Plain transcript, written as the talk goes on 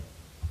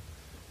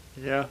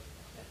Yeah.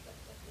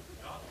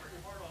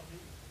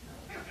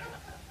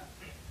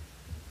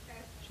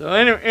 So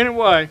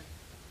anyway,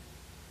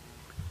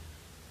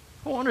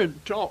 I wanted to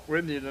talk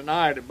with you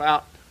tonight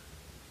about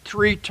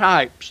three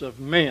types of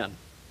men.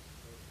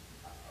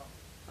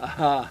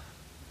 Now,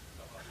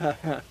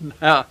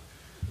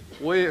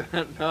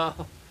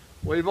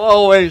 we've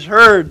always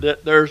heard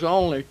that there's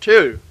only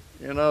two,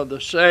 the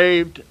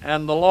saved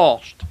and the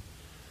lost.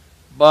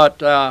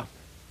 But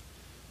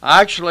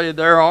actually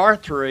there are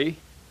three,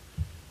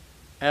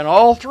 and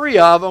all three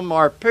of them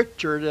are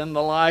pictured in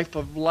the life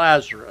of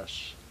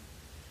Lazarus,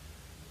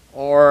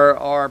 or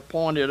are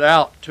pointed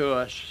out to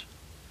us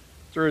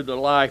through the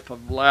life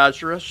of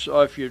Lazarus.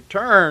 So if you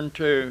turn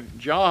to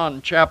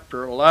John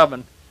chapter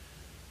 11,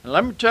 and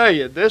let me tell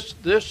you,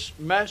 this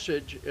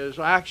message is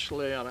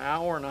actually an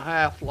hour and a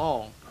half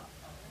long,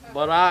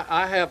 but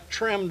I have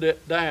trimmed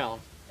it down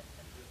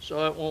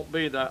so it won't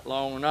be that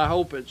long, and I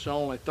hope it's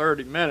only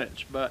 30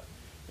 minutes. But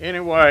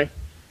anyway,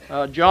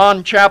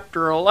 John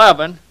chapter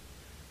 11,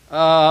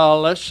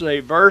 let's see,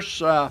 verse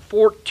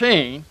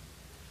 14,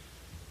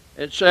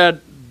 it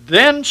said,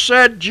 "Then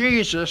said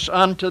Jesus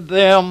unto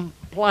them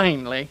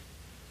plainly,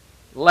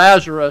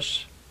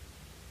 Lazarus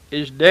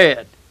is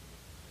dead."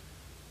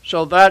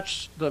 So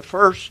that's the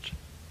first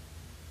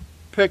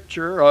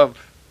picture of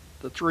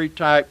the three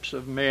types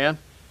of men.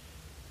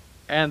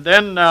 And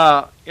then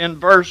in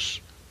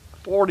verse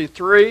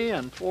 43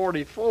 and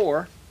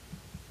 44,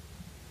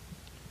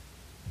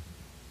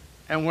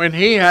 "And when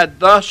he had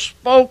thus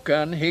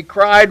spoken, he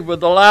cried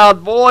with a loud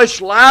voice,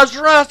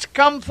 Lazarus,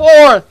 come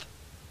forth!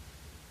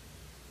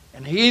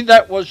 And he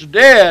that was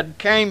dead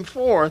came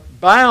forth,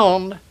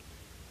 bound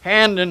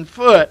hand and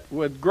foot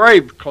with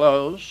grave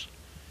clothes,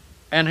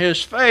 and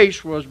his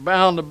face was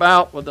bound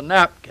about with a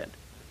napkin.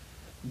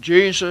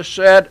 Jesus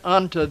said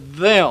unto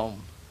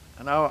them,"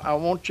 and I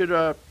want you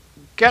to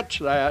catch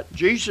that,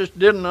 Jesus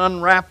didn't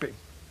unwrap him.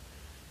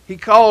 He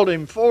called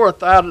him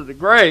forth out of the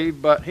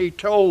grave, but he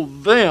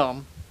told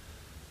them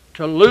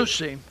to loose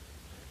him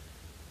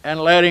and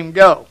let him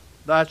go.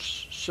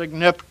 That's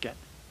significant.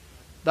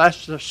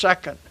 That's the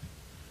second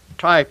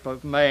type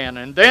of man.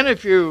 And then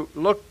if you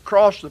look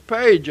across the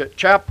page at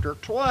chapter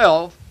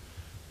 12,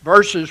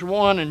 verses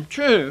 1 and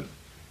 2,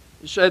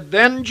 it said,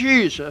 "Then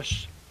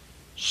Jesus,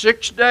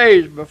 6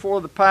 days before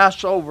the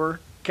Passover,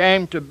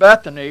 came to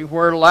Bethany,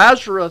 where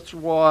Lazarus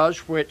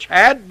was, which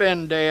had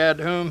been dead,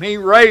 whom he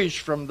raised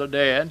from the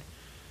dead.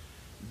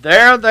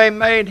 There they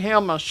made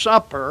him a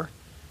supper,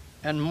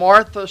 and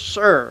Martha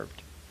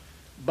served.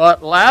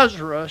 But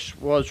Lazarus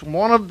was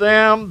one of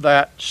them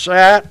that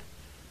sat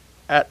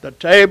at the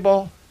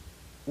table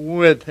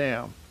with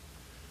him."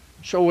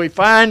 So we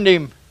find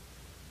him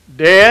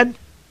dead.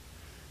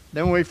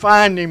 Then we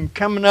find him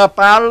coming up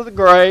out of the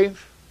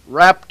grave,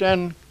 wrapped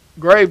in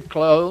grave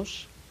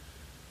clothes.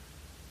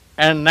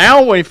 And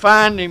now we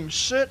find him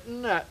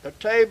sitting at the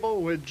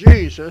table with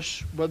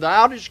Jesus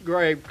without his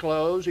grave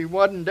clothes. He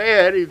wasn't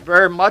dead, he was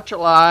very much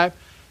alive,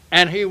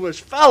 and he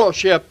was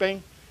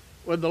fellowshipping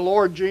with the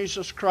Lord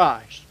Jesus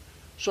Christ.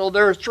 So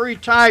there are three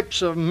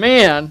types of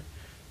men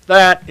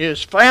that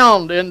is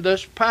found in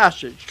this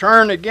passage.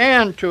 Turn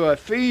again to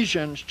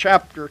Ephesians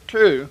chapter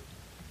 2.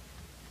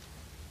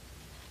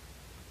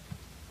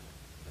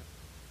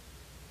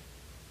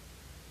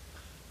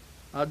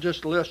 I was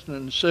just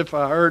listening to see if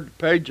I heard the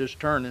pages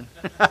turning.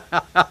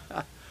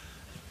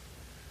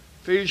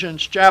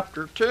 Ephesians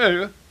chapter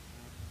 2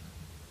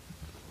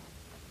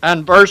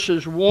 and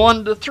verses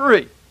 1 to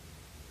 3.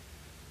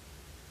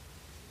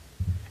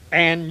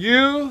 "And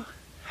you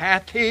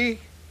hath he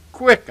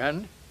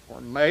quickened," or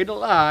made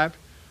alive,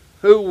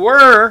 "who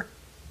were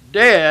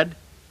dead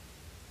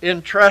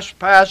in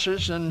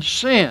trespasses and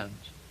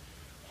sins,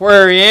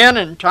 wherein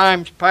in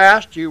times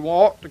past you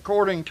walked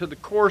according to the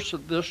course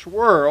of this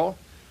world,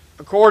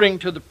 according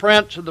to the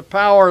prince of the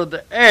power of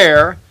the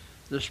air,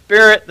 the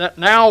spirit that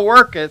now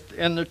worketh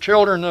in the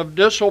children of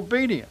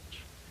disobedience,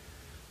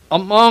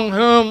 among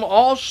whom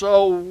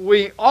also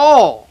we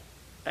all,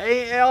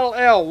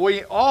 A-L-L,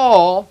 we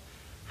all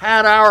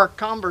had our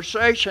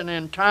conversation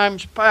in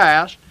times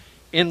past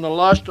in the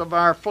lust of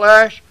our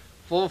flesh,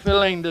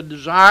 fulfilling the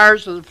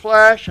desires of the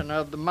flesh and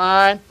of the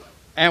mind,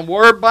 and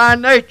were by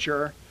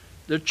nature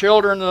the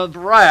children of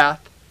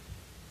wrath,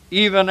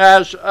 even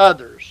as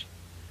others."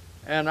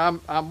 And I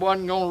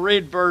wasn't going to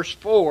read verse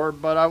 4,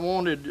 but I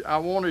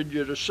wanted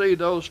you to see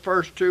those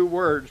first two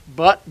words,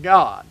 "but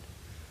God."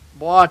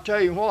 Boy, I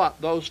tell you what,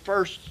 those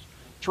first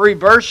three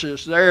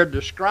verses there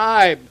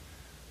describe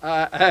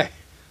a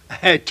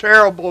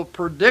terrible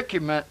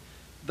predicament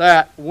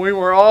that we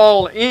were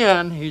all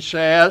in, he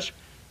says.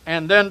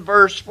 And then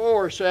verse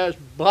 4 says,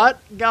 "But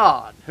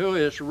God, who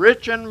is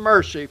rich in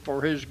mercy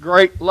for his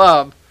great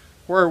love,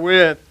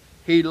 wherewith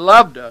he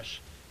loved us,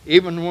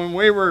 even when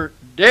we were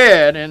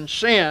dead in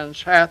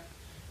sins, hath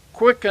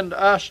quickened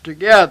us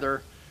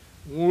together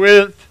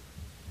with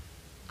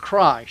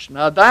Christ."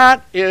 Now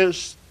that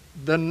is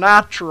the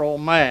natural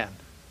man.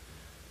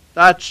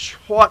 That's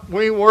what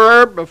we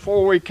were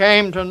before we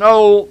came to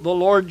know the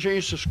Lord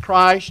Jesus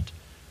Christ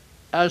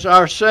as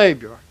our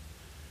Savior.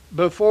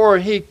 before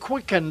He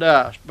quickened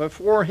us,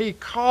 before He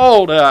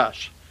called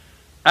us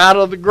out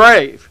of the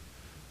grave,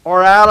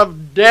 or out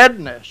of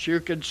deadness, you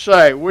could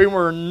say. We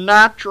were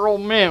natural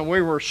men.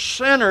 We were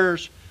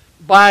sinners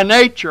by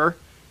nature,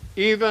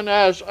 even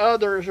as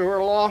others who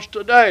are lost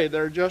today.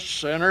 They're just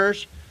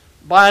sinners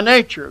by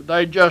nature.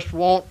 They just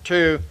want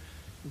to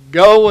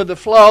go with the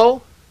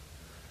flow.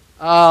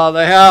 They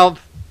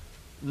have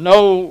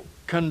no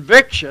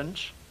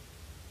convictions.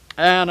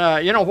 And,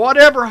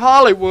 whatever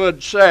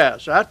Hollywood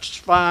says, that's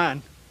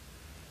fine.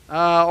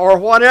 Or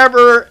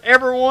whatever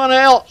everyone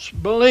else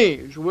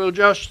believes, we'll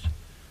just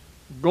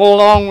go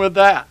along with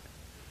that.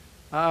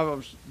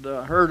 I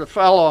heard a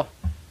fellow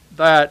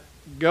that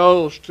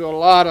goes to a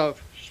lot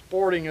of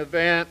sporting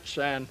events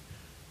and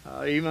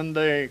even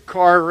the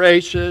car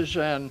races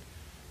and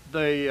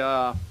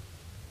the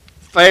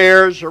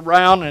fairs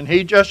around, and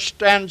he just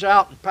stands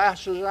out and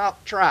passes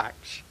out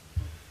tracts.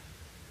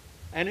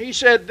 And he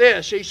said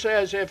this, he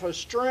says, if a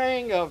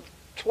string of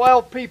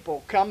 12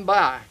 people come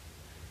by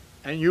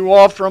and you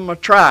offer them a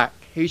tract,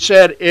 he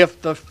said,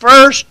 if the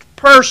first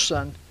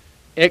person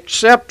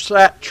accepts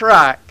that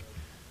tract,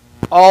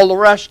 all the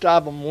rest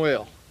of them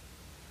will.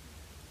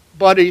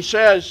 But he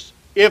says,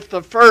 if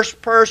the first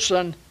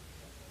person,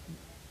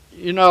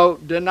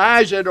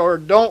 denies it or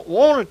don't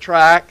want a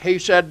tract, he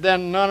said,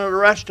 then none of the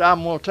rest of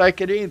them will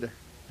take it either.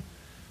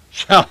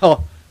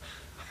 So,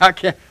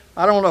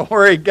 I don't know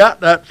where he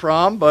got that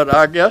from, but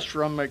I guess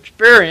from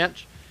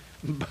experience.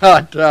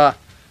 But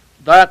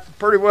that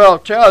pretty well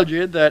tells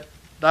you that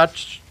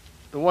that's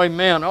the way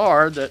men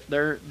are, that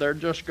they're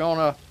just going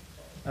to,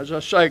 as I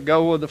say,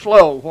 go with the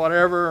flow.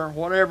 Whatever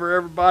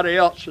everybody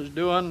else is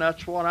doing,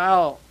 that's what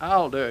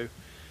I'll do.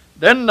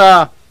 Then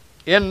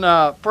in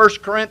 1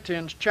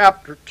 Corinthians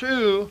chapter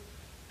 2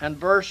 and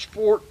verse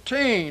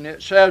 14,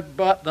 it says,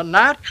 but the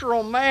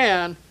natural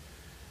man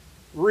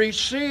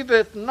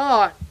receiveth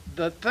not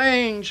the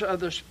things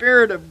of the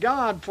Spirit of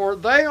God, for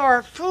they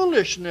are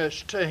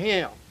foolishness to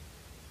him.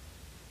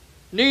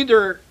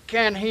 Neither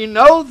can he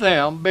know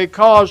them,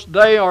 because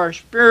they are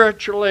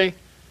spiritually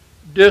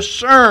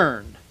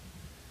discerned.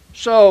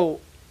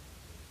 So,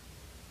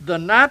 the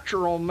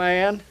natural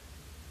man,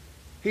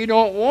 he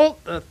don't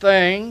want the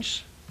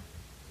things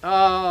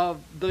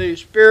of the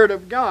Spirit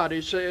of God.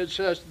 It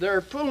says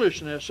they're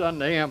foolishness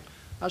unto him.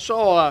 I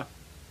saw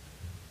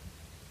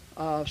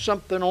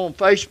something on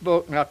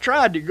Facebook, and I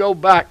tried to go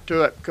back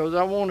to it because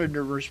I wanted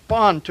to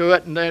respond to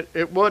it, and that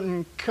it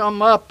wouldn't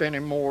come up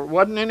anymore. It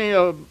wasn't any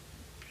of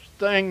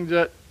thing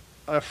that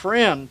a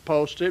friend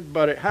posted,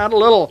 but it had a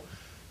little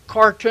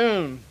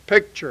cartoon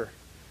picture.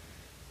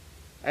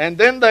 And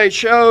then they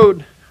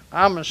showed,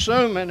 I'm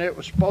assuming it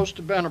was supposed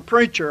to have been a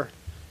preacher,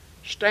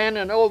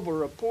 standing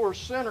over a poor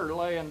sinner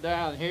laying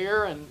down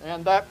here,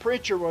 and that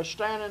preacher was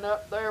standing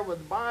up there with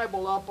the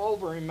Bible up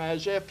over him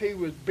as if he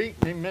was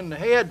beating him in the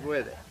head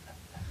with it.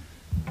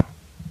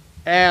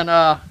 And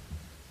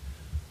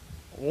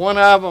one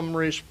of them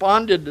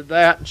responded to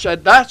that and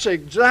said, that's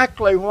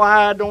exactly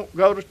why I don't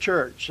go to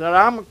church. Said,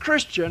 I'm a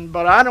Christian,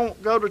 but I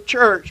don't go to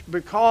church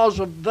because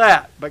of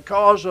that,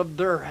 because of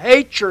their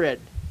hatred.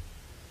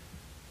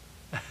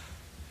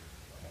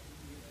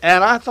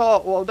 And I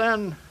thought, well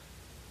then,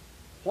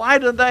 why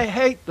do they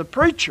hate the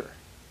preacher?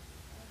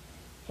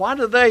 Why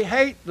do they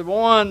hate the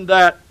one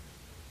that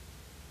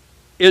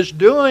is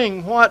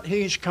doing what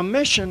he's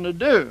commissioned to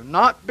do?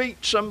 Not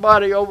beat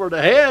somebody over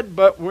the head,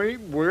 but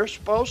we're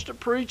supposed to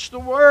preach the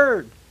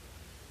Word.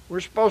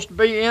 We're supposed to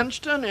be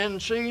instant, in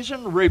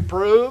season,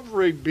 reprove,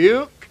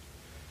 rebuke,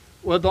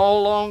 with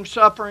all long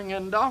suffering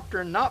and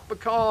doctrine, not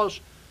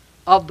because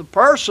of the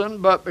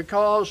person, but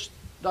because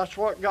that's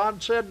what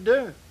God said to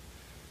do.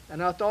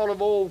 And I thought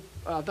of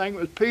I think it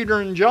was Peter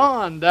and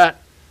John, that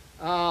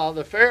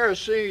the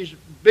Pharisees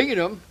beat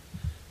them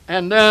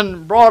and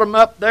then brought them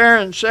up there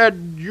and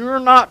said,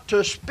 you're not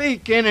to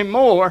speak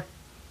anymore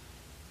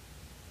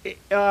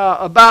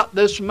about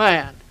this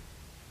man.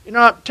 You're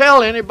not to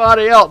tell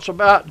anybody else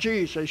about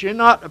Jesus. You're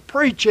not to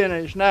preach in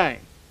his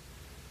name.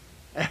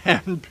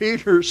 And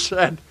Peter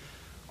said,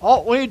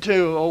 ought we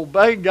to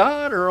obey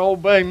God or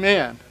obey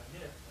men?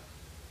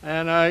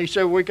 And he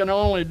said, we can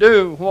only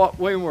do what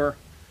we were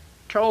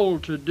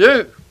told to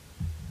do.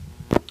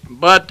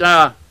 But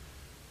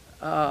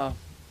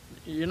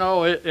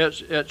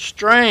it's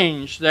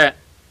strange that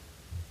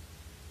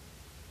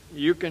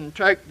you can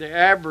take the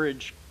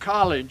average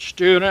college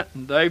student,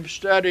 and they've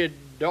studied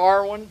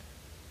Darwin,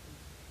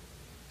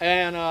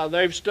 and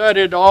they've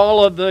studied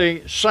all of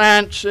the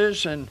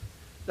sciences, and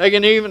they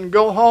can even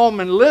go home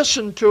and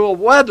listen to a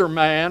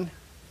weatherman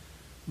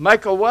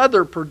make a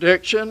weather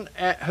prediction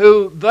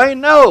who they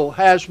know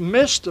has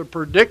missed the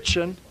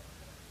prediction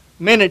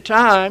many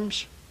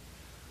times,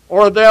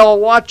 or they'll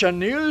watch a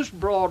news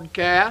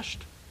broadcast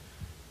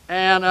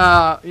and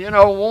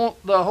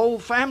want the whole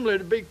family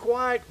to be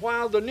quiet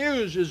while the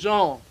news is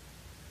on.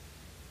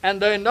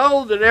 And they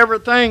know that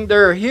everything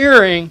they're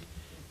hearing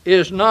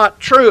is not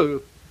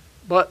true,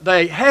 but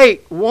they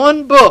hate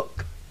one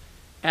book,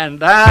 and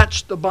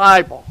that's the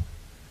Bible.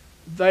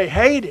 They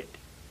hate it.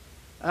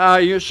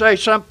 You say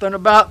something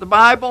about the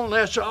Bible, and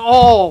they say,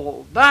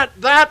 oh,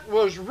 that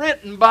was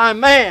written by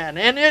man,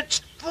 and it's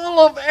full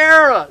of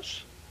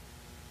errors.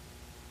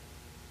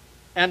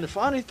 And the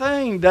funny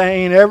thing, they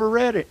ain't ever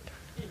read it.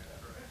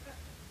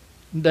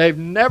 They've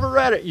never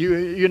read it.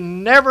 You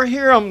never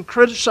hear them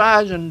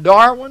criticizing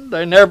Darwin.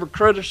 They never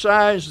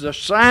criticize the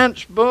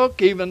science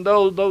book, even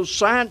though those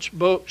science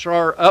books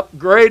are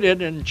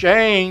upgraded and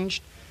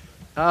changed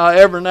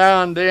every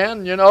now and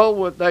then. You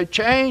know, they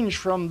change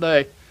from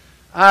the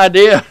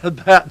idea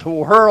that the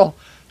world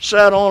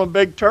sat on a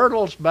big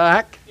turtle's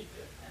back.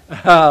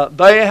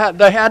 They had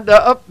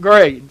to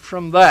upgrade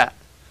from that.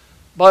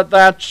 But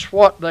that's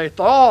what they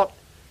thought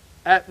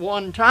at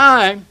one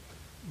time.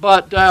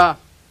 But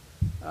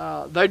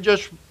they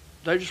just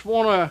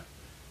want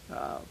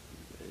to,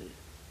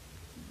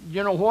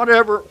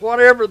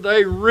 whatever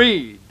they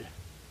read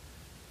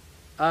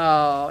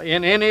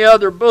in any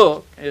other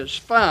book is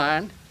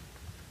fine,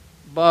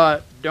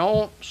 but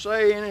don't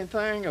say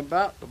anything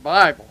about the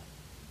Bible.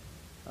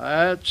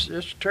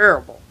 It's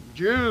terrible.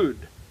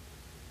 Jude,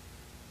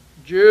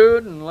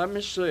 and let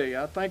me see,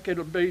 I think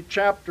it'll be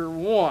chapter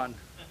 1.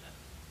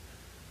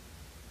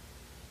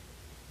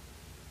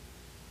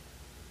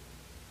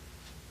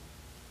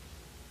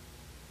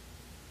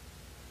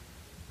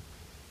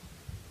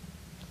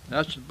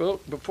 That's the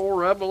book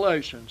before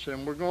Revelations,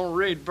 and we're going to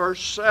read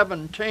verse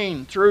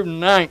 17 through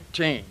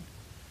 19.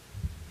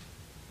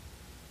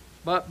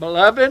 But,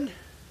 beloved,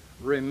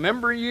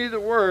 remember ye the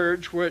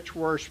words which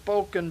were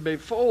spoken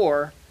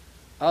before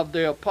of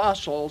the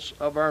apostles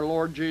of our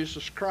Lord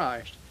Jesus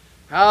Christ,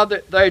 how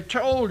that they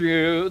told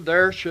you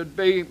there should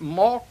be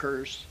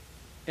mockers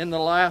in the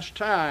last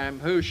time,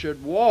 who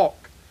should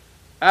walk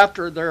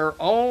after their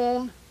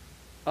own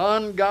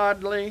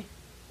ungodly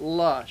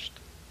lust.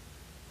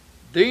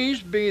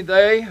 These be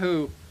they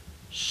who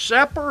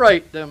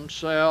separate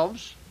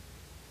themselves,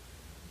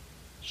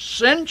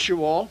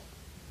 sensual,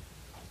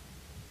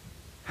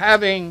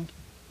 having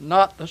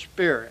not the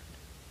Spirit.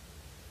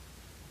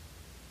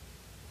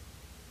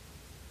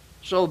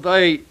 So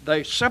they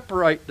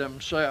separate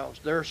themselves.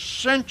 They're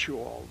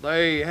sensual.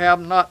 They have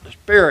not the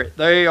Spirit.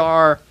 They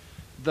are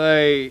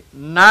the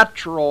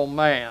natural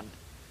man.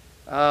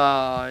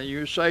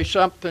 You say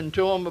something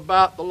to them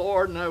about the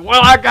Lord, and they,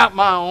 well, I got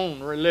my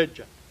own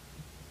religion.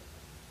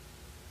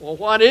 Well,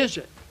 what is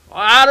it? Well,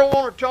 I don't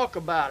want to talk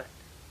about it.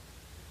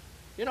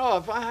 You know,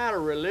 if I had a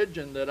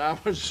religion that I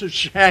was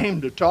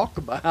ashamed to talk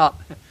about,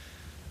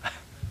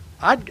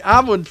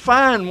 I would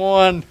find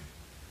one.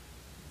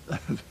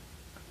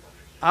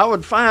 I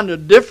would find a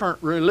different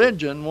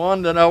religion,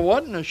 one that I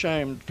wasn't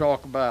ashamed to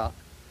talk about.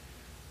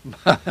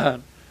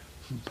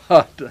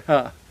 But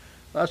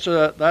that's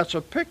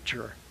a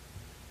picture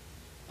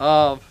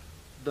of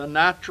the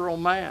natural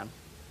man.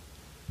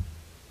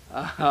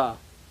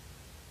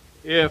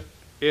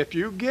 If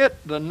you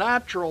get the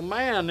natural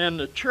man in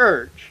the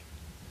church,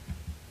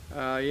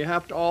 you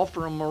have to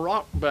offer him a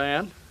rock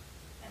band,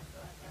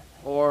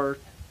 or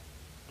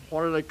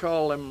what do they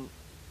call them?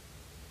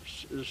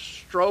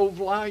 Strobe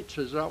lights?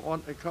 Is that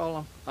what they call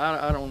them?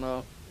 I don't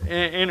know.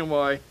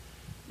 Anyway,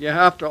 you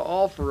have to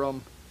offer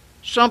them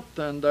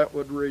something that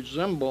would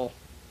resemble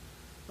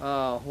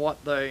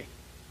what they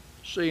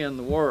see in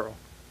the world.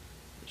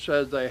 It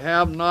says they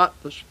have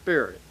not the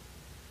Spirit.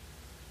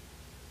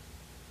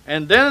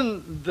 And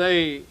then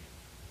the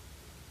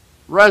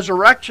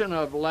resurrection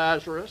of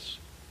Lazarus,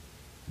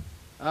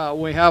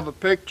 we have a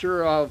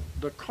picture of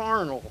the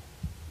carnal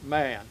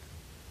man.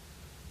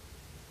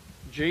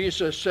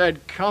 Jesus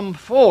said, come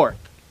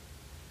forth.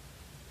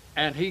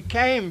 And he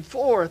came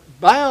forth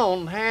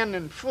bound hand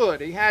and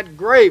foot. He had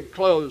grave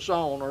clothes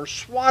on, or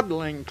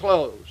swaddling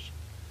clothes.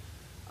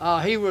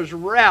 He was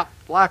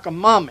wrapped like a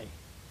mummy.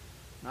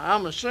 Now,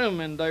 I'm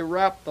assuming they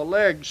wrapped the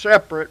legs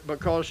separate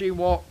because he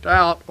walked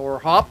out or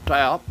hopped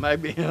out,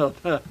 maybe, of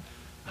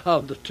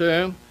the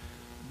tomb.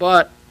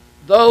 But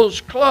those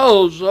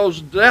clothes,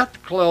 those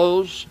death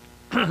clothes,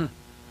 had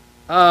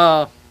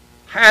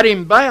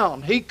him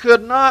bound. He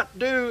could not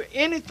do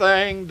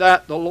anything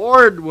that the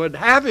Lord would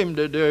have him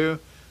to do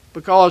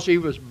because he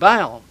was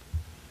bound.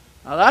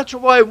 Now, that's the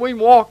way we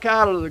walk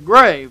out of the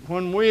grave.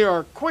 When we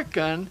are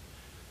quickened,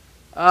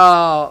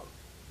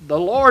 the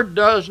Lord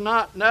does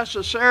not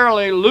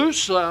necessarily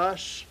loose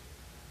us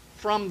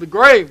from the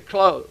grave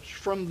clothes,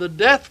 from the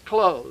death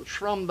clothes,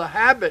 from the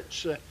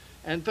habits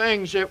and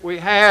things that we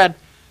had.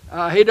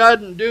 He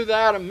doesn't do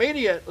that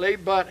immediately,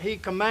 but he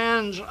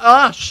commands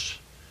us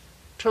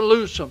to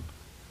loose them.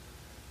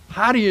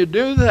 How do you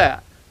do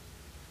that?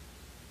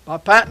 By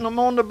patting them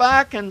on the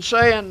back and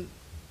saying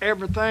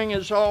everything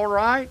is all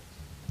right?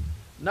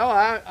 No,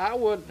 I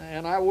wouldn't,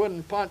 and I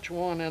wouldn't punch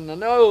one in the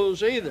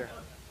nose either.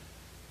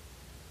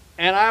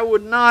 And I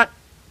would not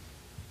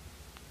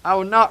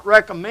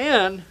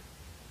recommend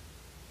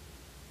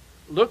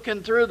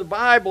looking through the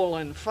Bible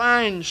and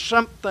find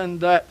something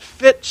that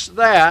fits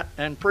that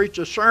and preach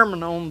a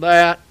sermon on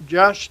that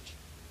just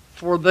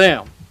for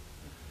them.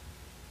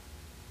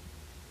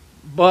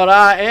 But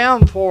I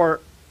am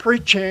for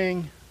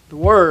preaching the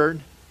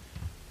Word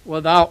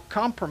without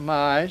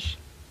compromise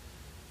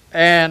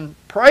and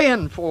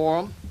praying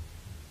for them,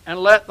 and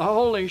let the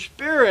Holy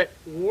Spirit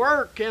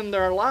work in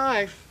their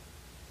life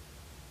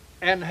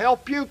and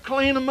help you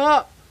clean them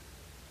up.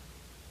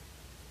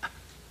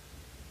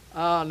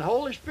 And the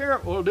Holy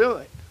Spirit will do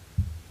it.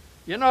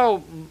 You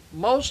know,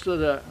 most of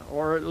the,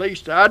 or at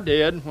least I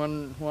did,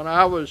 when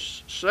I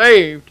was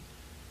saved,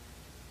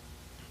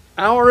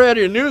 I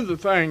already knew the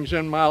things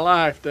in my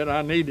life that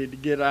I needed to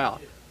get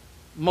out.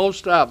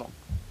 Most of them.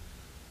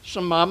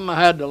 Some of them I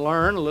had to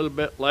learn a little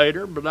bit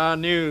later, but I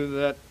knew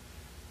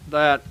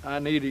that I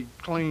needed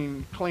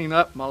to clean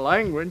up my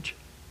language,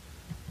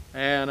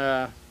 and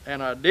I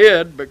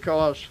did,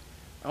 because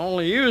I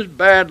only used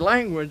bad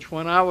language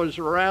when I was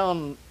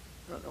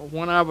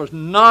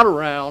not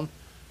around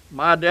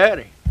my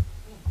daddy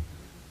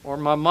or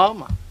my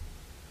mama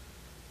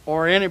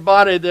or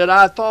anybody that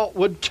I thought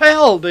would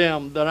tell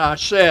them that I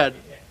said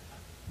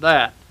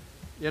that.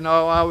 You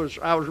know, I was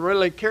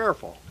really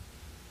careful,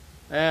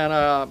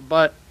 and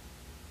but.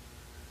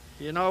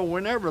 You know, we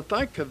never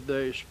think of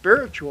the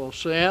spiritual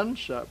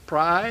sins,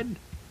 pride,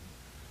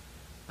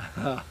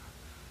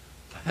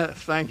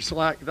 things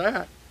like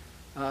that,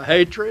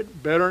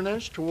 hatred,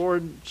 bitterness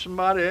toward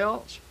somebody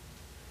else.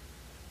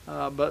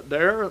 But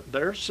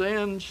they're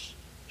sins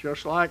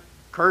just like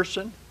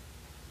cursing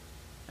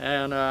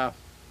and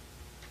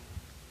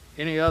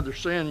any other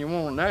sin you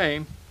want to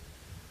name.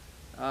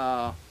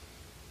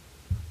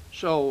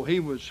 So he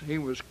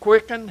was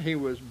quickened, he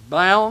was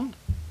bound.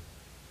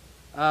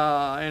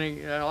 And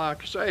he,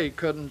 like I say, he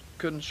couldn't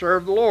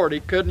serve the Lord. He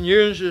couldn't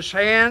use his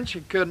hands, he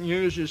couldn't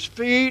use his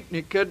feet, and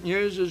he couldn't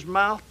use his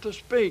mouth to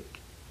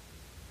speak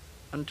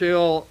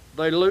until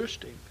they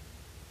loosed him.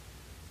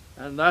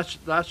 And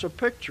that's a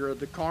picture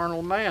of the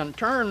carnal man.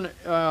 Turn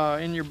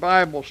in your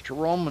Bibles to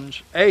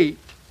Romans 8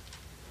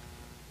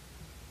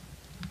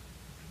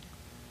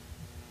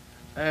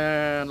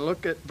 and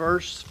look at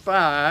verse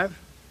 5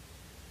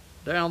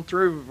 down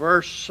through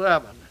verse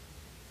 7.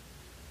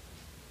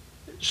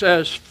 It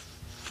says,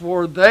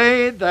 "For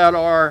they that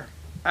are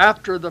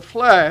after the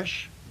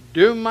flesh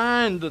do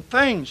mind the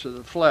things of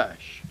the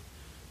flesh,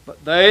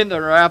 but they that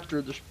are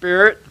after the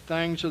Spirit, the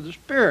things of the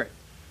Spirit.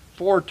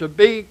 For to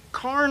be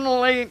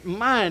carnally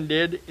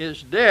minded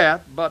is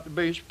death, but to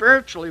be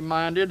spiritually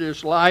minded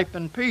is life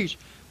and peace.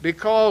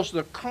 Because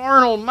the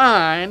carnal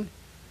mind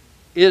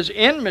is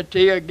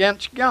enmity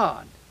against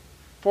God,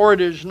 for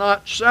it is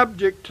not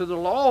subject to the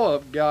law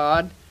of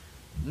God,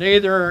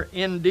 neither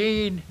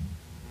indeed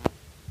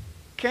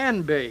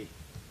can be."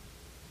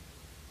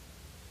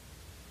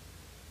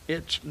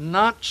 It's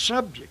not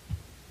subject.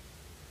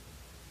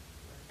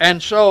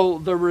 And so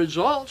the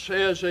result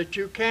is that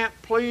you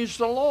can't please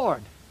the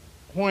Lord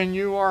when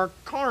you are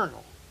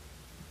carnal.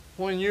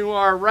 When you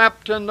are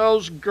wrapped in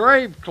those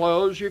grave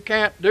clothes, you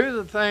can't do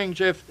the things.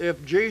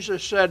 If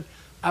Jesus said,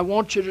 "I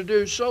want you to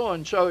do so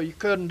and so," you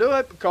couldn't do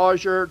it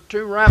because you're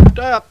too wrapped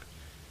up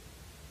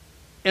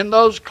in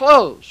those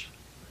clothes.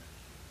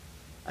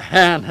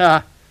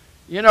 And,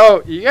 you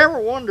know, you ever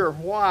wonder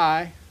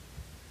why?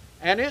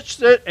 And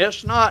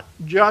it's not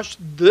just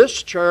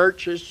this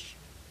church, it's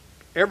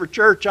every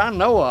church I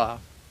know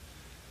of.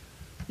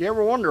 You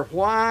ever wonder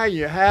why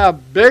you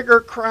have bigger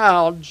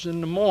crowds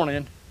in the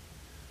morning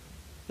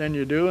than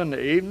you do in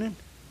the evening?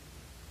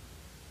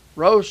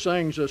 Rose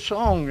sings a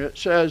song that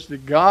says, "The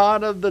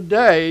God of the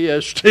day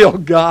is still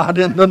God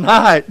in the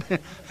night."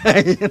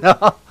 You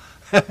know,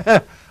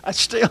 it's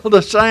still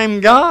the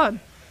same God.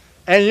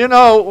 And you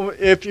know,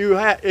 if you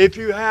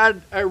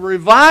had a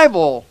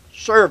revival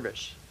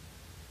service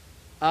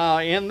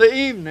in the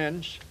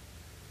evenings,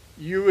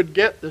 you would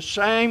get the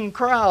same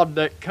crowd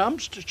that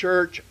comes to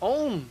church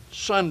on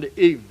Sunday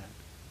evening.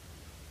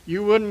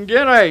 You wouldn't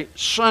get a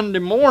Sunday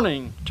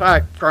morning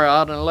type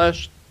crowd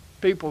unless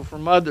people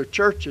from other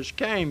churches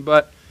came,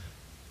 but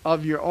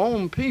of your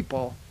own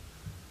people,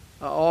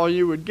 all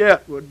you would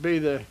get would be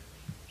the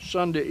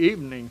Sunday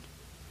evening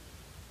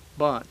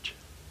bunch.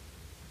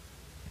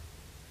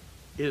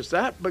 Is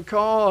that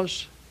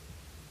because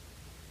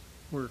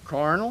we're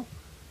carnal?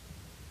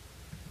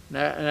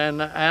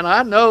 And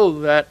I know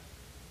that,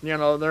 you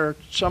know, there are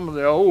some of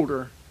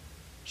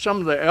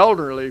the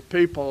elderly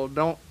people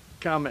don't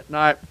come at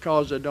night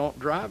because they don't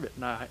drive at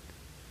night.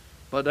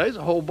 But there's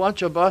a whole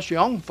bunch of us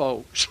young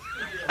folks.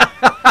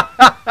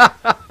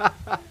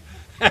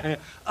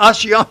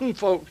 Us young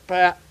folks,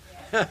 Pat.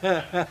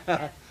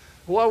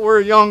 Well, we're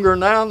younger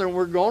now than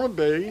we're going to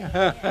be.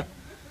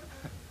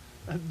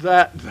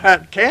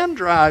 that can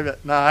drive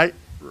at night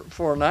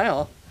for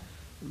now.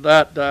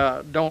 That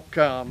don't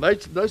come.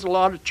 There's a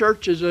lot of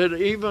churches that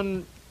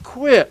even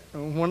quit.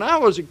 When I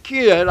was a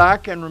kid, I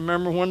can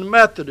remember when the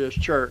Methodist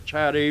Church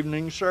had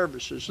evening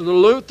services. The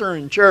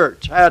Lutheran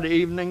Church had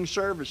evening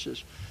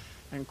services.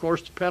 And of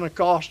course the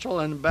Pentecostal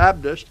and the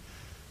Baptist,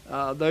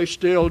 they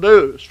still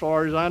do, as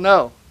far as I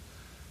know.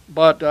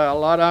 But a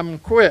lot of them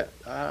quit.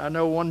 I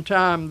know one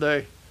time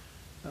the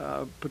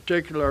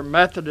particular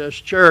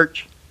Methodist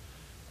church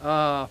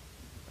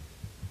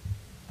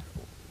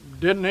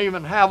didn't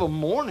even have a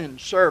morning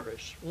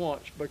service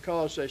once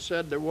because they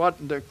said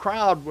the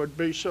crowd would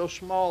be so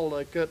small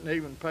they couldn't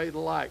even pay the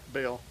light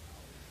bill.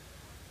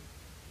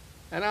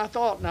 And I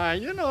thought, now,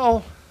 you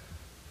know,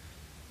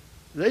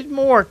 there's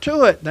more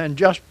to it than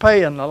just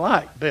paying the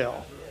light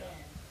bill.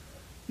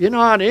 You're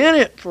not in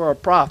it for a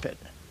profit.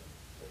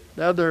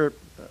 I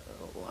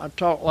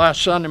talked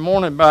last Sunday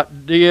morning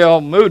about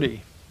D.L.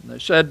 Moody. They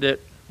said that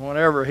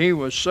whenever he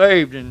was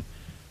saved, and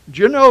did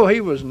you know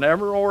he was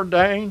never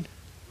ordained?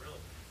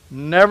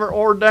 Never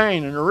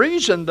ordained. And the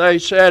reason, they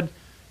said,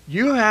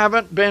 you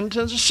haven't been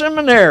to the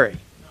seminary.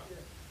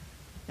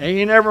 And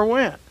he never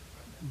went.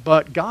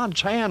 But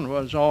God's hand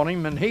was on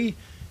him, and he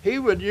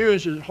would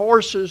use his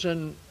horses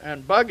and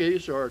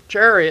buggies or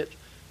chariots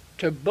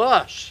to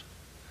bus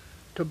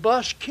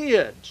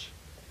kids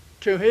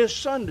to his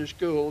Sunday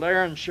school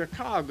there in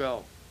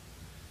Chicago.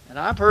 And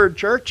I've heard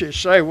churches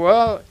say,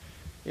 well,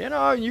 you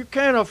know, you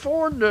can't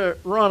afford to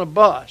run a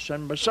bus.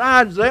 And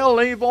besides, they'll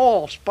leave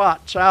oil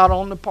spots out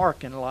on the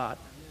parking lot.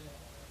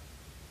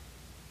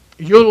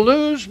 You'll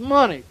lose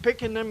money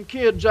picking them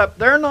kids up.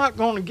 They're not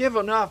going to give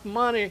enough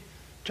money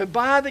to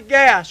buy the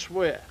gas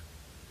with.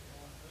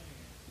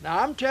 Now,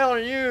 I'm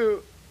telling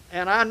you,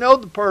 and I know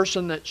the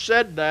person that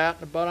said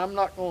that, but I'm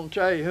not going to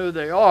tell you who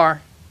they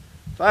are.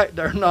 In fact,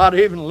 they're not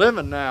even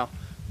living now.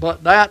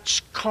 But that's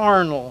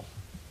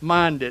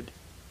carnal-minded.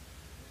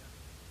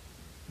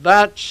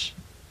 That's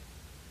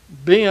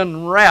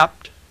being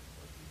wrapped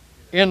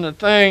in the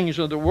things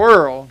of the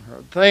world,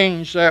 or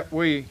things that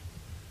we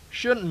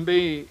shouldn't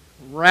be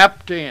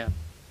wrapped in,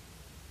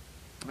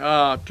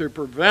 to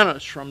prevent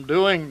us from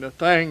doing the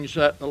things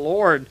that the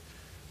Lord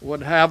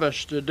would have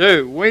us to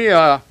do. We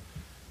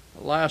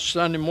last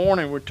Sunday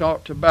morning we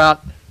talked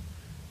about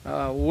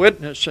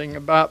witnessing,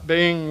 about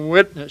being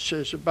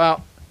witnesses,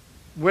 about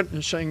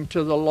witnessing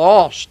to the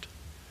lost,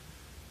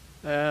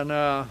 and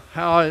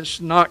how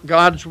it's not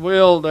God's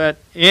will that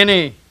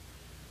any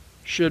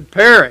should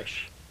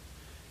perish.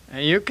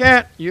 And you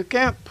can't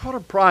put a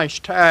price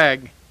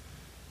tag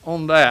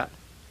on that.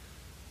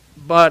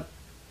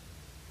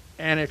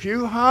 And if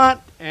you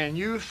hunt and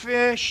you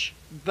fish,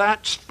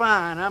 that's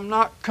fine. I'm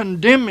not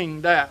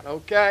condemning that,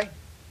 okay?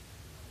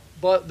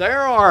 But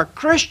there are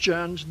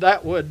Christians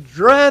that would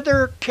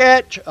rather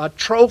catch a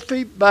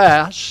trophy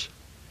bass,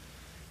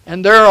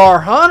 and there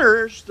are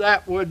hunters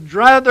that would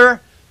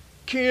rather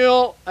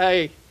kill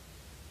a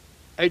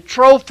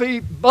trophy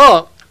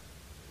buck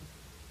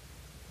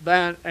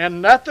than,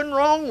 and nothing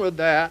wrong with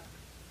that,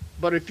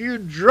 but if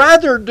you'd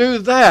rather do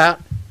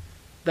that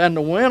than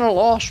to win a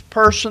lost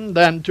person,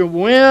 than to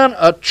win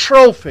a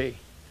trophy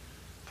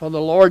for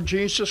the Lord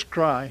Jesus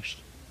Christ.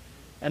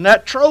 And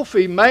that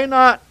trophy may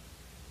not,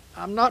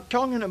 I'm not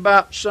talking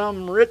about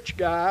some rich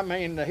guy. I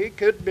mean, he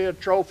could be a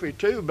trophy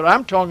too, but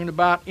I'm talking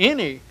about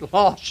any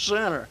lost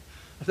sinner.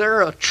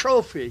 They're a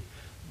trophy.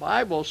 The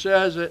Bible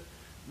says that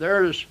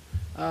there's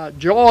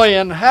joy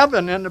in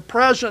heaven in the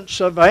presence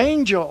of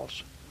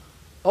angels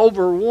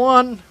over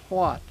one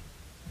what?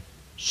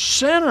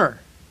 Sinner.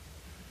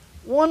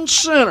 One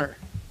sinner.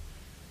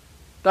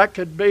 That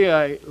could be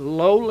a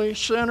lowly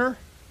sinner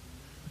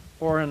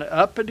or an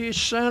uppity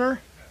sinner.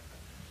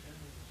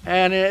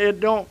 And it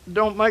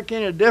don't make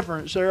any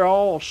difference. They're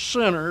all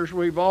sinners.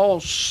 We've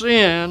all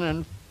sinned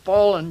and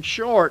fallen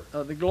short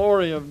of the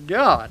glory of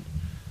God.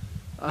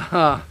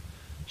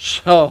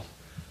 So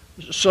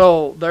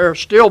they're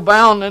still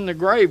bound in the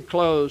grave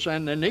clothes,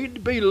 and they need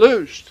to be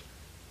loosed.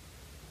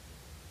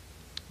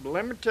 But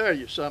let me tell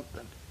you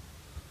something.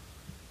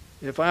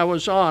 If I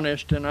was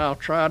honest, and I'll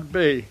try to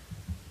be,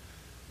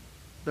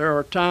 there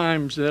are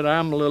times that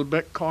I'm a little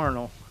bit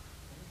carnal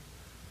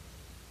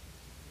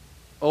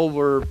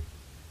over,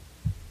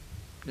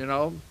 you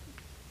know,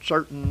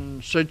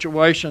 certain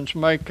situations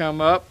may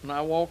come up, and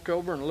I walk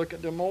over and look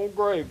at them old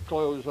grave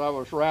clothes I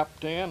was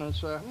wrapped in and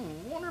say, I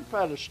wonder if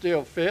that'll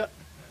still fit.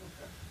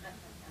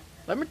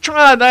 Let me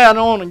try that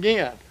on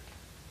again.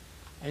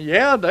 And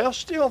yeah, they'll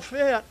still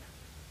fit.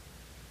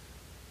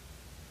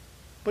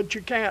 But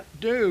you can't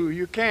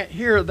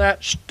hear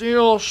that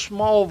still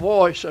small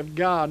voice of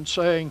God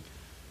saying,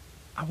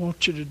 I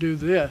want you to do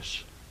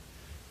this.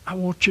 I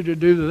want you to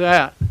do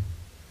that.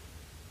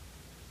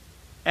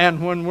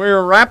 And when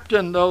we're wrapped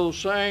in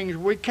those things,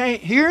 we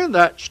can't hear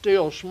that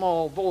still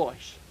small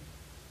voice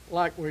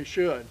like we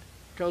should,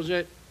 because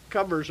it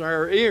covers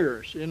our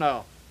ears, you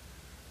know.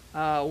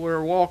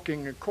 We're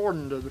walking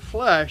according to the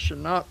flesh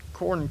and not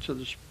according to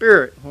the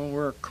Spirit when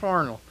we're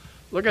carnal.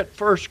 Look at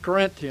 1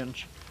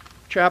 Corinthians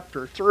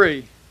chapter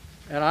 3,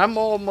 and I'm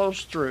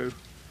almost through.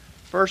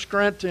 1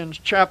 Corinthians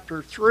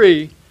chapter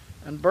 3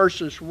 and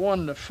verses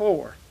 1 to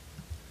 4.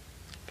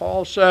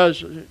 Paul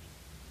says,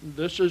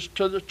 this is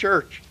to the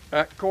church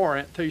at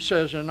Corinth. He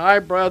says, And I,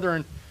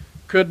 brethren,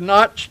 could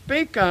not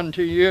speak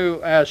unto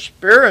you as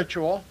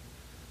spiritual,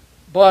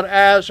 but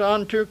as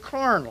unto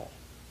carnal,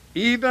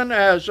 even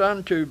as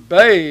unto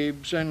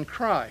babes in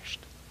Christ.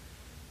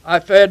 I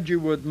fed you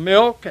with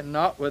milk and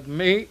not with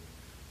meat,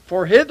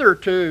 for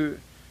hitherto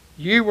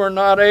ye were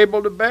not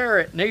able to bear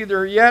it,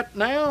 neither yet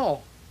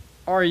now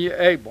are ye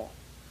able.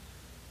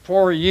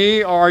 For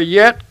ye are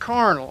yet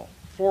carnal.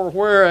 For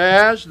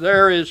whereas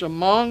there is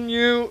among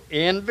you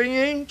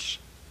envyings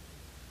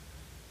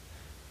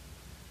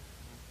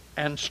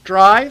and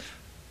strife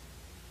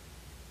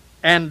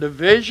and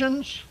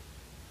divisions,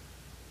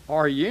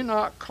 are ye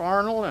not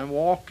carnal and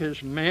walk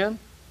as men?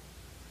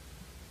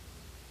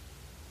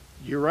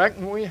 You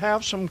reckon we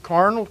have some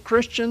carnal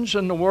Christians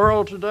in the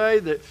world today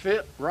that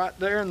fit right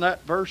there in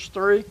that verse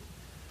 3?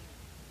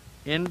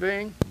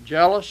 Envying,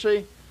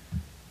 jealousy,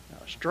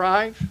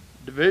 strife,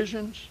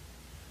 divisions.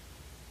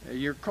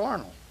 You're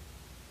carnal.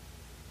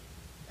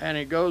 And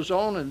he goes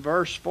on in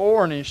verse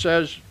 4 and he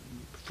says,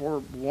 for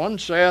one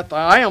saith,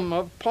 I am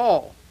of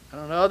Paul,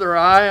 and another,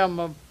 I am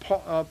of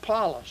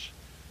Apollos.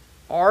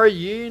 Are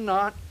ye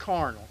not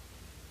carnal?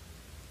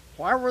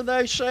 Why were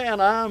they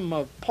saying, I am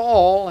of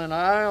Paul and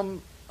I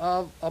am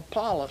of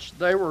Apollos?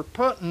 They were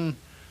putting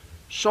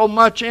so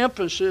much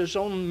emphasis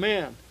on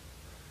men.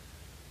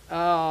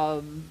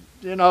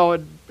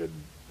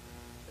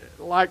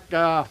 Like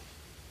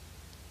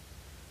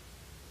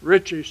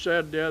Richie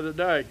said the other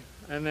day,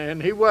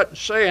 and he wasn't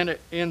saying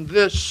it in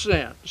this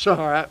sense, all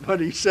right, but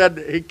he said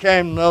that he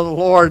came to know the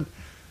Lord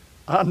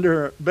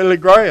under Billy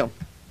Graham.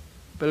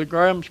 Billy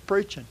Graham's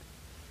preaching.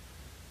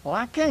 Well,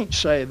 I can't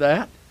say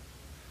that.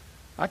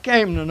 I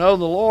came to know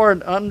the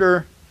Lord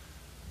under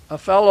a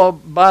fellow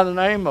by the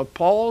name of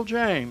Paul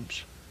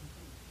James,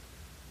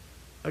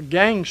 a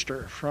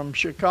gangster from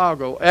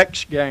Chicago,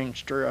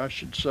 ex-gangster, I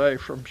should say,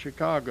 from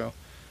Chicago.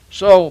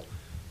 So,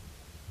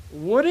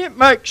 would it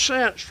make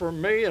sense for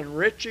me and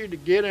Richie to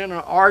get in an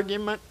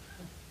argument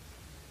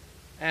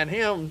and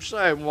him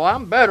say, well,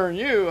 I'm better than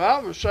you.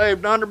 I was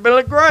saved under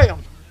Billy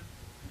Graham.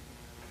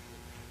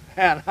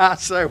 And I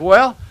say,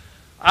 well,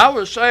 I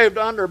was saved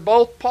under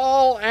both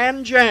Paul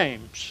and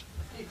James.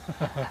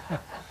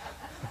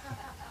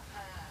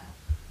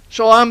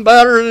 So I'm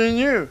better than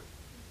you.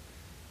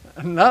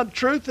 And the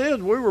truth is,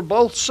 we were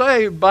both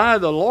saved by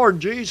the Lord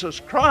Jesus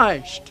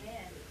Christ.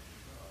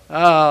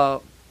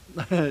 You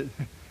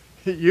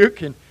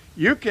can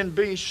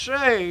be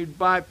saved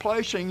by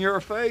placing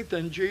your faith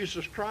in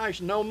Jesus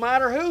Christ no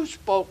matter who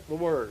spoke the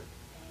word.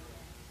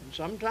 And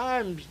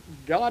sometimes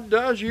God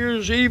does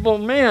use evil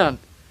men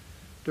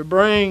to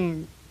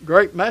bring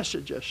great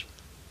messages.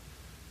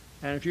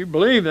 And if you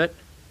believe it,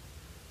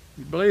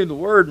 you believe the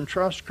word and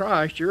trust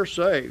Christ, you're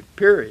saved,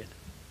 period.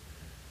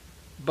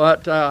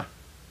 But that's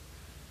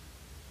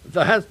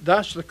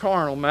the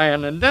carnal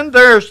man. And then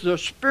there's the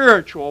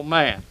spiritual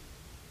man.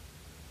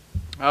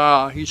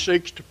 He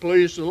seeks to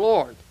please the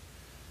Lord.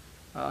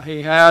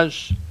 He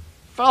has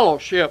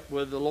fellowship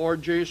with the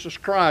Lord Jesus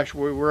Christ.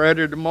 We read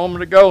it a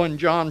moment ago in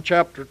John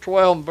chapter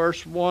 12,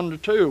 verse 1 to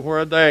 2,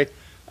 where they,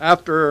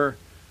 after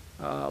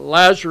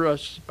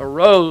Lazarus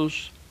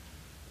arose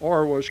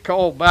or was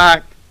called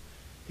back,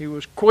 he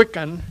was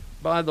quickened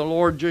by the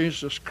Lord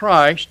Jesus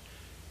Christ,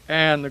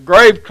 and the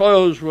grave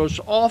clothes was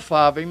off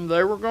of him.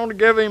 They were going to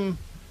give him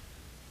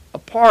a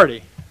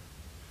party,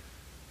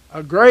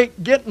 a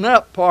great getting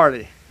up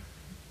party.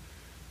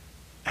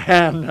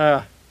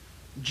 And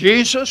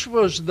Jesus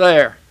was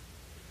there.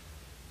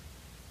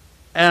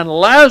 And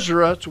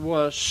Lazarus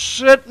was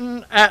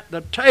sitting at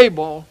the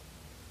table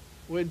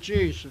with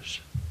Jesus.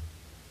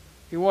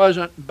 He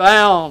wasn't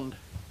bound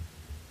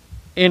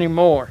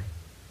anymore.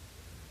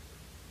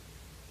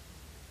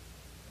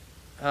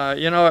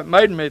 It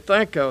made me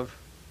think of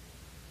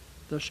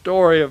the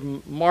story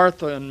of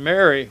Martha and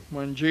Mary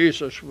when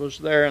Jesus was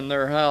there in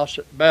their house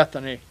at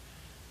Bethany.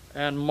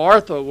 And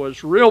Martha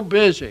was real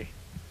busy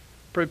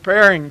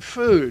preparing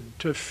food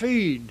to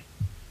feed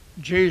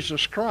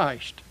Jesus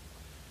Christ.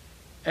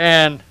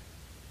 And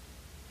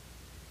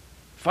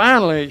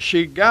finally,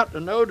 she got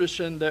to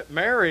noticing that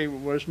Mary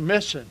was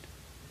missing.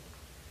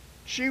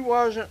 She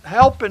wasn't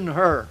helping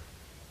her.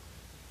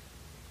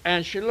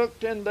 And she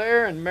looked in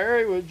there, and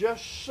Mary was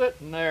just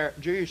sitting there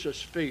at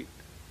Jesus' feet,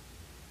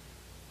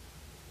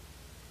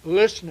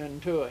 listening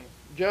to him,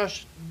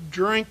 just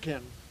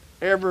drinking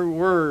every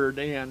word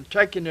in,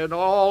 taking it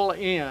all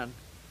in,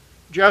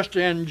 just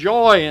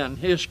enjoying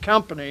his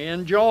company,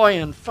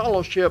 enjoying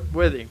fellowship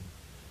with him.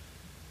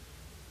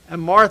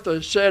 And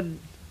Martha said,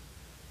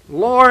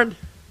 Lord,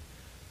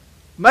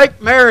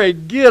 make Mary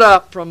get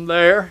up from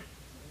there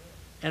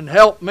and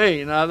help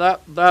me. Now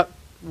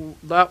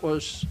that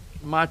was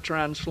my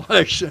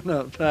translation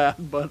of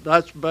that, but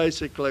that's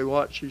basically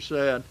what she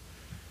said.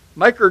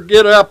 Make her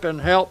get up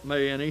and help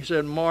me. And he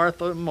said,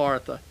 Martha,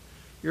 Martha,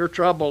 you're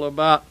troubled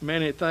about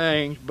many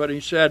things. But he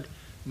said,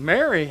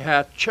 Mary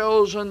hath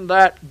chosen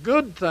that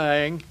good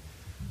thing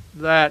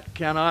that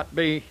cannot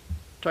be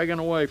taken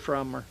away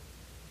from her.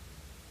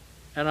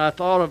 And I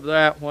thought of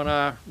that when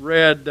I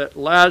read that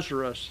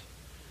Lazarus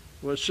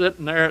was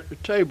sitting there at the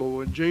table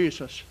with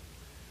Jesus.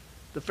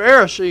 The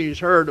Pharisees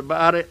heard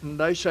about it, and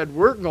they said,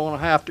 we're going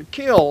to have to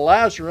kill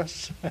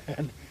Lazarus.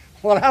 And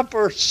when I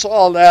first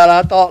saw that,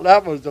 I thought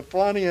that was the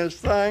funniest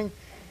thing.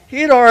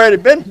 He'd already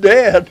been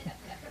dead,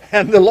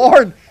 and the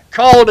Lord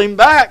called him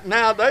back.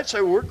 Now they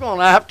say, we're going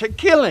to have to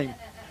kill him.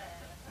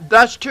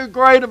 That's too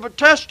great of a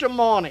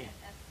testimony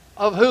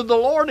of who the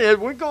Lord is,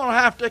 we're going to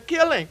have to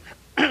kill him.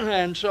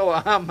 And so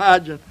I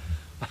imagine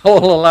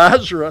old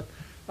Lazarus,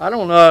 I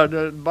don't know,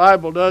 the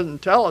Bible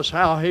doesn't tell us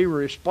how he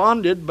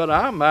responded, but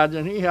I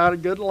imagine he had a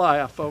good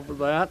laugh over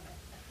that.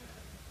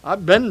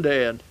 I've been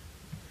dead.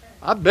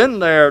 I've been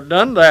there,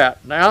 done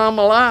that. Now I'm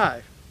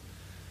alive.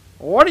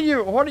 What do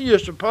you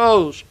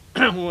suppose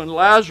when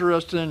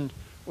Lazarus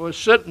was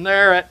sitting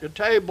there at the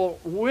table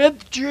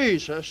with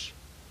Jesus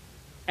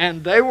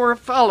and they were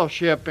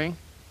fellowshipping,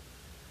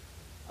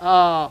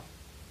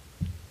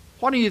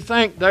 what do you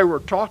think they were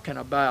talking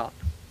about?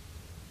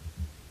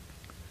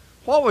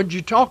 What would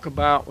you talk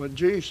about with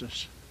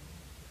Jesus?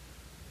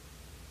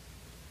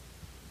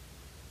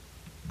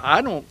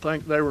 I don't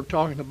think they were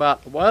talking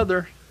about the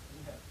weather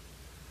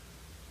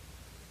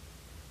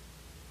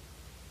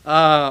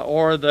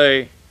or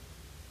the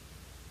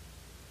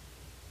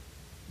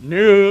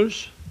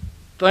news,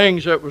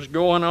 things that was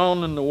going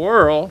on in the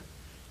world.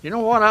 You know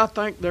what I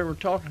think they were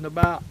talking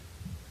about?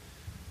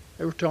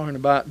 They were talking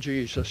about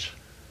Jesus.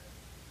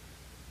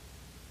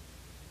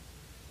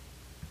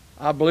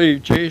 I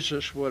believe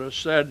Jesus would have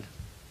said,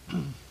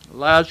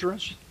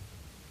 Lazarus,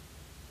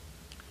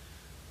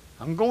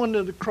 I'm going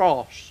to the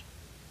cross,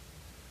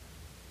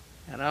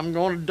 and I'm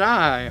going to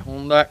die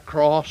on that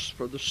cross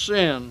for the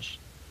sins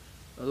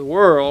of the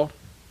world,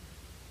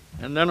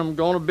 and then I'm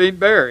going to be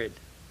buried.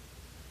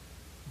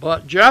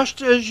 But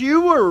just as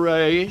you were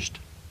raised,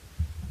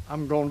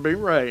 I'm going to be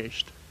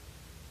raised.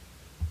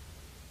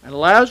 And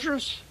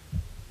Lazarus,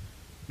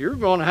 you're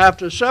going to have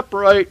to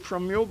separate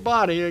from your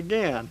body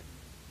again.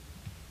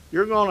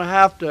 You're going to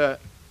have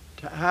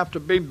to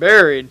be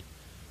buried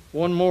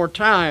one more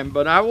time.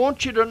 But I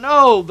want you to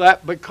know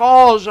that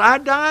because I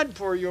died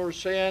for your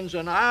sins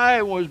and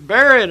I was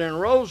buried and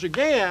rose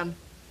again,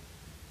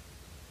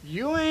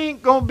 you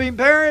ain't going to be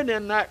buried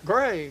in that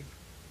grave.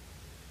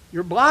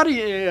 Your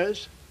body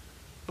is,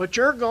 but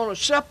you're going to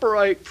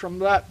separate from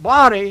that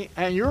body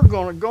and you're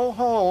going to go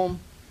home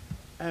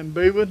and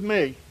be with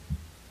me.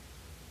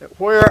 That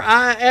where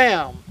I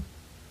am,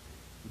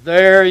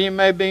 there you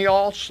may be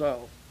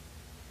also.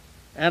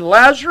 And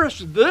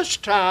Lazarus, this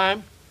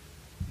time,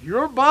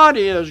 your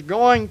body is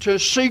going to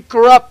see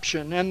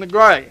corruption in the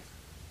grave.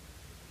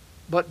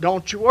 But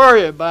don't you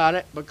worry about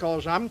it,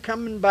 because I'm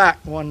coming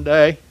back one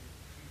day,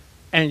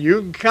 and you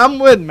can come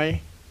with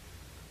me,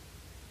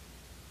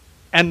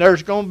 and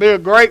there's going to be a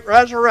great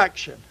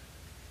resurrection.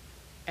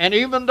 And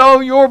even though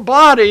your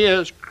body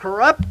is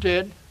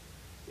corrupted,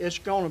 it's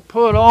going to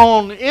put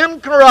on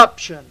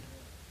incorruption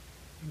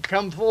and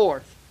come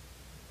forth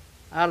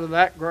out of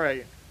that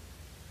grave.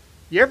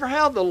 You ever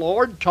have the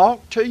Lord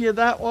talk to you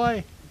that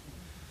way?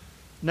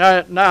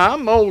 Now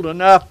I'm old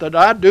enough that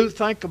I do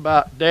think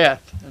about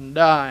death and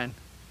dying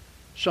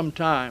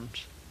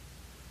sometimes.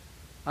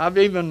 I've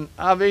even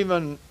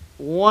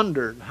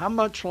wondered, how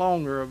much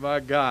longer have I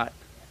got?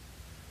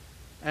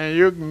 And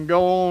you can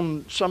go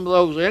on some of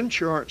those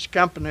insurance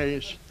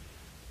companies'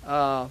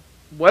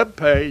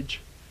 webpage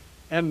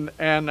and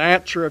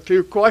answer a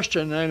few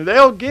questions, and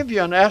they'll give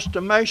you an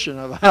estimation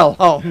of how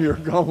long you're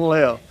going to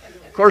live.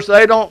 Of course,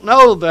 they don't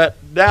know that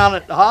down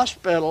at the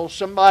hospital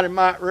somebody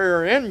might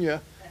rear end you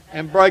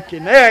and break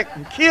your neck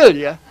and kill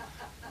you.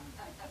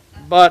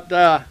 But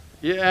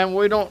and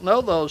we don't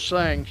know those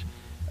things,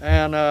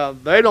 and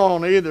they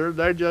don't either.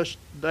 They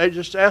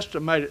just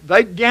estimate it.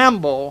 They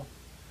gamble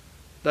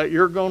that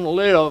you're going to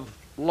live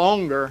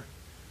longer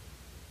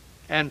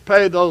and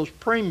pay those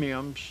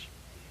premiums,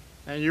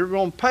 and you're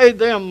going to pay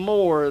them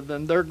more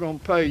than they're going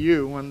to pay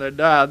you when they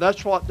die.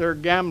 That's what they're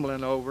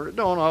gambling over. It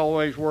don't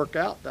always work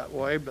out that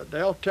way, but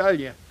they'll tell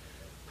you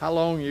how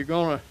long you're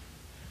going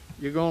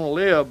to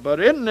live. But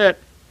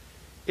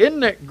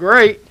isn't it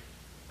great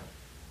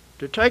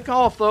to take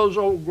off those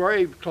old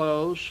grave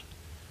clothes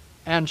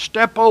and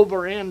step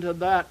over into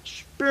that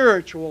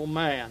spiritual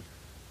man,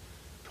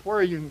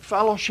 where you can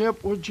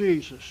fellowship with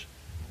Jesus,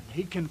 and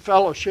he can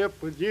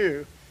fellowship with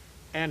you,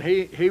 and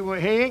he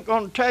ain't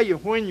going to tell you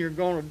when you're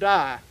going to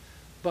die,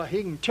 but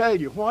he can tell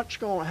you what's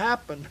going to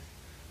happen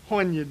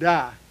when you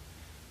die.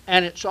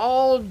 And it's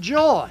all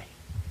joy.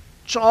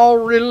 It's all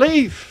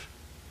relief.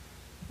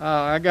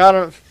 I got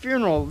a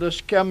funeral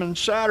this coming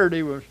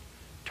Saturday with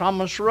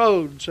Thomas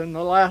Rhodes, and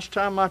the last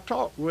time I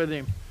talked with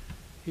him,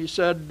 he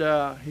said,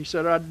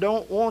 I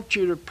don't want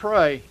you to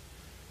pray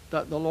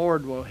that the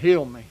Lord will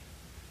heal me.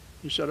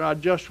 He said, I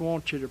just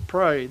want you to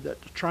pray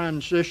that the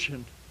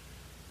transition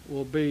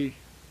will be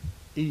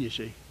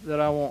easy, that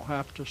I won't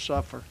have to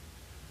suffer.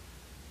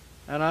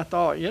 And I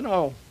thought,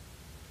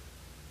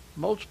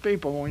 most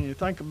people, when you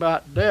think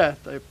about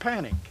death, they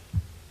panic.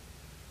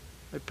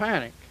 They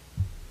panic.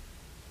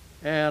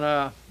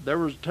 And there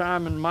was a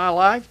time in my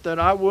life that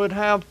I would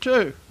have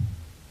too.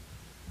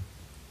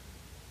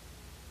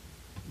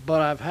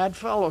 But I've had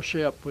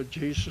fellowship with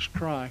Jesus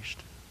Christ.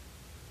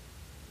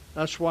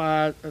 That's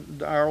why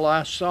our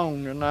last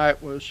song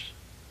tonight was,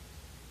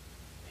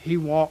 He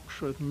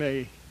walks with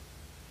me,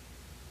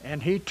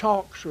 and He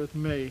talks with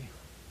me,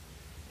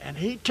 and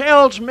He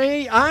tells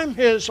me I'm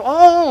His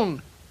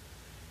own,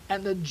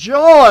 And the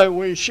joy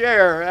we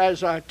share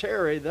as I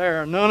tarry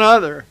there, none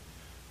other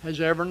has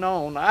ever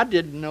known. I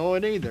didn't know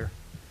it either.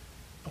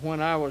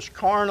 When I was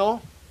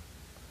carnal,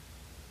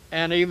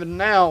 and even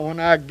now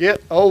when I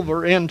get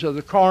over into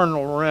the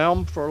carnal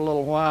realm for a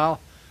little while,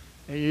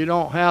 you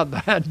don't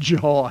have that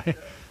joy.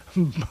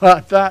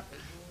 But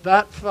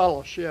that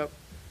fellowship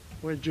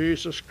with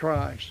Jesus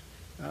Christ.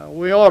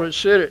 We ought to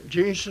sit at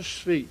Jesus'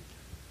 feet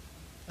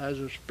as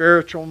a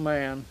spiritual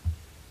man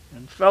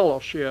and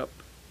fellowship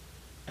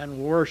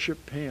and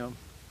worship Him.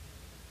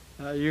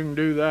 You can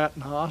do that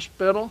in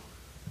hospital.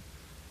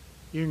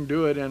 You can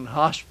do it in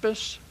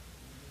hospice.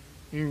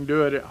 You can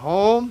do it at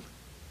home.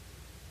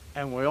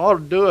 And we ought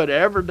to do it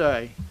every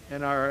day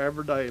in our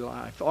everyday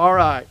life. All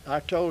right,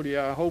 I told you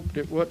I hoped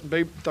it wouldn't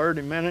be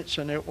 30 minutes,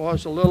 and it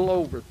was a little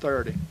over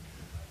 30.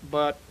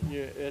 But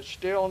it's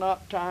still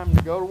not time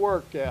to go to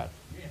work yet.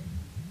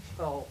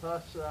 So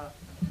us, the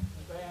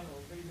band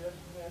will be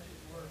dismissed.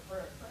 We're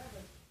prayer.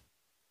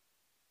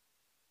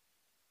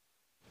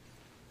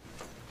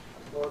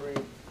 Lord,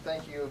 we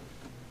thank you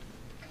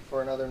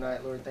for another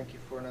night, Lord. Thank you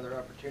for another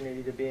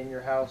opportunity to be in your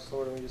house,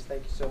 Lord. And we just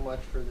thank you so much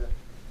for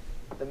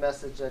the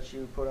message that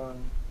you put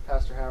on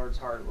Pastor Howard's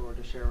heart, Lord,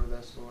 to share with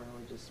us, Lord. And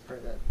we just pray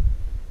that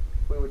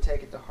we would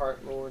take it to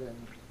heart, Lord, and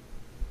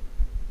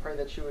pray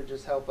that you would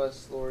just help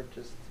us, Lord,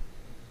 just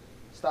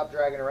stop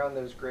dragging around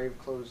those grave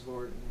clothes,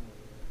 Lord, and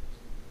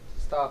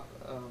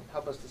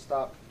help us to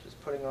stop just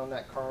putting on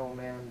that carnal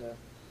man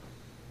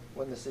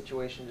when the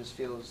situation just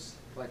feels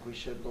like we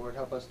should, Lord.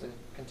 Help us to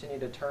continue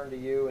to turn to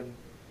you and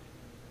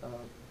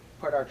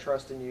put our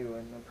trust in you.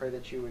 And I pray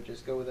that you would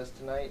just go with us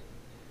tonight.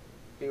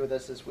 Be with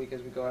us this week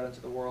as we go out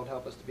into the world.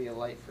 Help us to be a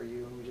light for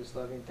you. And we just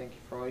love you and thank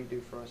you for all you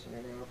do for us. In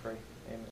your name I pray.